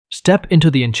Step into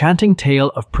the enchanting tale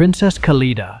of Princess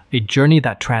Khaleeda, a journey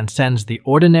that transcends the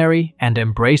ordinary and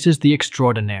embraces the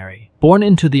extraordinary. Born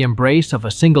into the embrace of a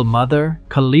single mother,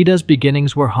 Khaleeda's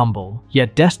beginnings were humble,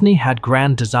 yet destiny had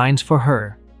grand designs for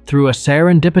her. Through a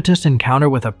serendipitous encounter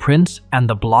with a prince and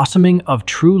the blossoming of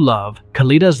true love,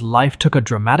 Khaleeda's life took a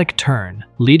dramatic turn,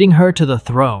 leading her to the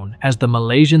throne as the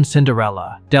Malaysian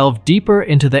Cinderella. Delve deeper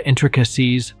into the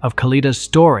intricacies of Khaleeda's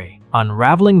story,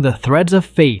 unraveling the threads of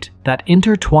fate that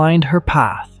intertwined her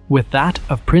path with that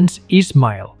of Prince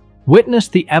Ismail. Witness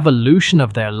the evolution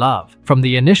of their love, from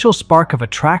the initial spark of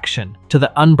attraction to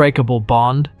the unbreakable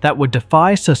bond that would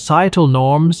defy societal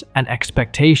norms and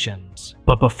expectations.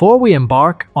 But before we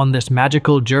embark on this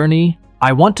magical journey,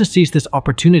 I want to seize this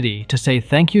opportunity to say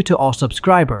thank you to all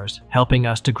subscribers helping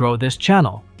us to grow this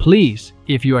channel. Please,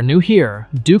 if you are new here,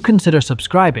 do consider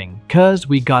subscribing, cause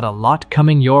we got a lot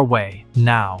coming your way.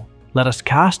 Now, let us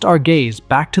cast our gaze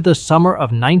back to the summer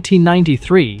of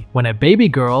 1993 when a baby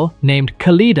girl named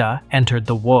Khaleeda entered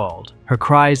the world, her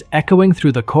cries echoing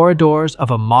through the corridors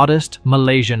of a modest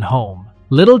Malaysian home.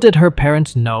 Little did her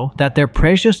parents know that their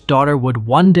precious daughter would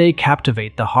one day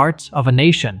captivate the hearts of a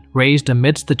nation. Raised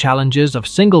amidst the challenges of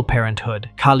single parenthood,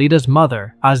 Khaleeda's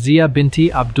mother, Aziyah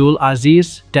binti Abdul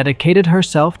Aziz, dedicated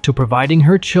herself to providing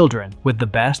her children with the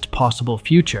best possible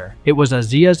future. It was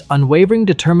Aziyah's unwavering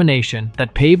determination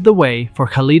that paved the way for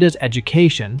Khaleeda's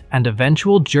education and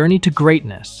eventual journey to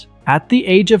greatness. At the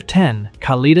age of 10,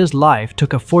 Khaleeda's life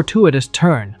took a fortuitous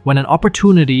turn when an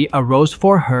opportunity arose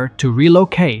for her to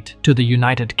relocate to the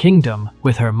United Kingdom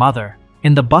with her mother.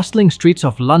 In the bustling streets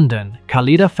of London,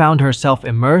 Khaleeda found herself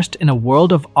immersed in a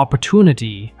world of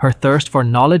opportunity, her thirst for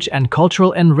knowledge and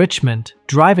cultural enrichment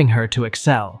driving her to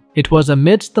excel. It was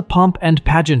amidst the pomp and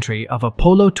pageantry of a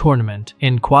polo tournament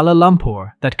in Kuala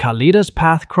Lumpur that Khaleeda's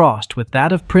path crossed with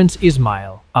that of Prince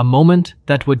Ismail, a moment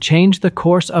that would change the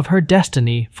course of her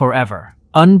destiny forever.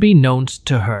 Unbeknownst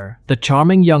to her, the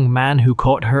charming young man who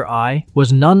caught her eye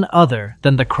was none other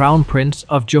than the Crown Prince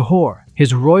of Johor,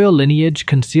 his royal lineage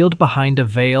concealed behind a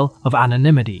veil of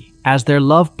anonymity. As their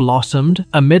love blossomed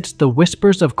amidst the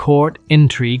whispers of court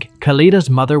intrigue, Khaleeda's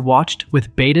mother watched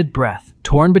with bated breath,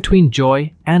 torn between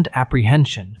joy and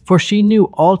apprehension, for she knew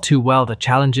all too well the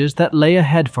challenges that lay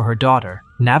ahead for her daughter,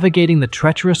 navigating the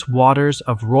treacherous waters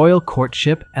of royal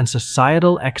courtship and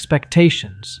societal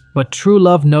expectations. But true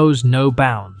love knows no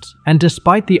bounds, and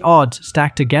despite the odds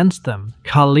stacked against them,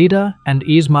 Khaleeda and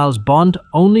Ismail's bond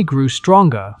only grew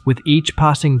stronger with each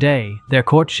passing day. Their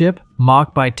courtship,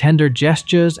 marked by tender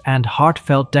gestures and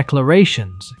heartfelt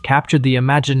declarations, captured the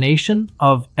imagination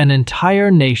of an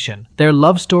entire nation, their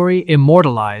love story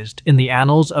immortalized in the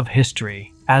annals of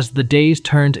history. As the days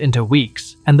turned into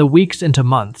weeks and the weeks into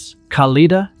months,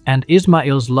 Khaleeda and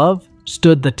Ismail's love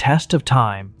stood the test of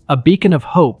time, a beacon of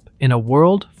hope in a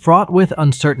world fraught with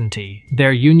uncertainty.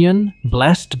 Their union,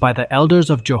 blessed by the elders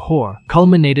of Johor,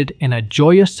 culminated in a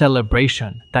joyous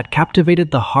celebration that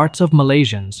captivated the hearts of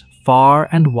Malaysians far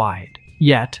and wide.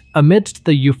 Yet, amidst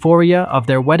the euphoria of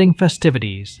their wedding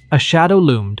festivities, a shadow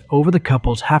loomed over the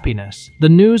couple's happiness. The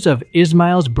news of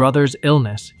Ismail's brother's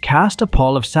illness cast a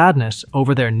pall of sadness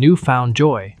over their newfound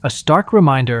joy, a stark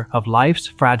reminder of life's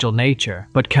fragile nature.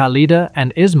 But Khaleeda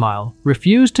and Ismail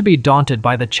refused to be daunted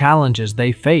by the challenges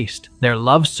they faced, their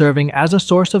love serving as a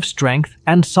source of strength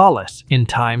and solace in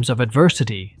times of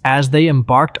adversity. As they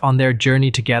embarked on their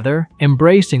journey together,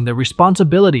 embracing the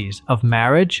responsibilities of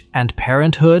marriage and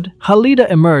parenthood, Khaleeda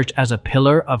emerged as a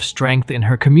pillar of strength in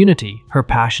her community, her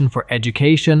passion for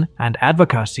education and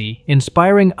advocacy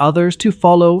inspiring others to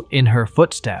follow in her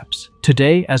footsteps.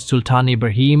 Today, as Sultan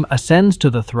Ibrahim ascends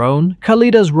to the throne,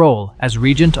 Khaleeda's role as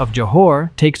regent of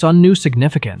Johor takes on new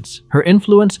significance, her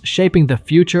influence shaping the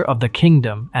future of the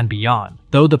kingdom and beyond.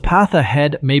 Though the path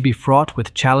ahead may be fraught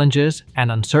with challenges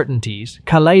and uncertainties,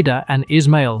 Khaleeda and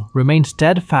Ismail remain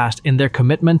steadfast in their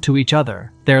commitment to each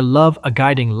other, their love a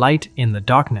guiding light in the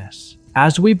darkness.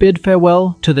 As we bid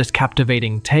farewell to this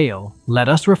captivating tale, let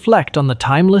us reflect on the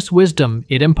timeless wisdom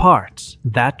it imparts,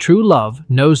 that true love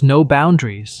knows no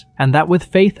boundaries, and that with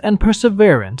faith and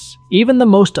perseverance, even the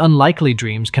most unlikely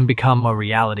dreams can become a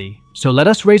reality. So let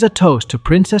us raise a toast to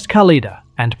Princess Khaleeda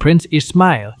and Prince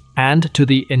Ismail, and to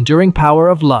the enduring power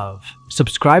of love.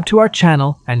 Subscribe to our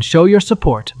channel and show your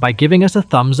support by giving us a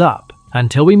thumbs up.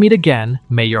 Until we meet again,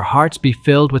 may your hearts be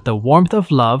filled with the warmth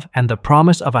of love and the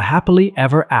promise of a happily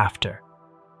ever after.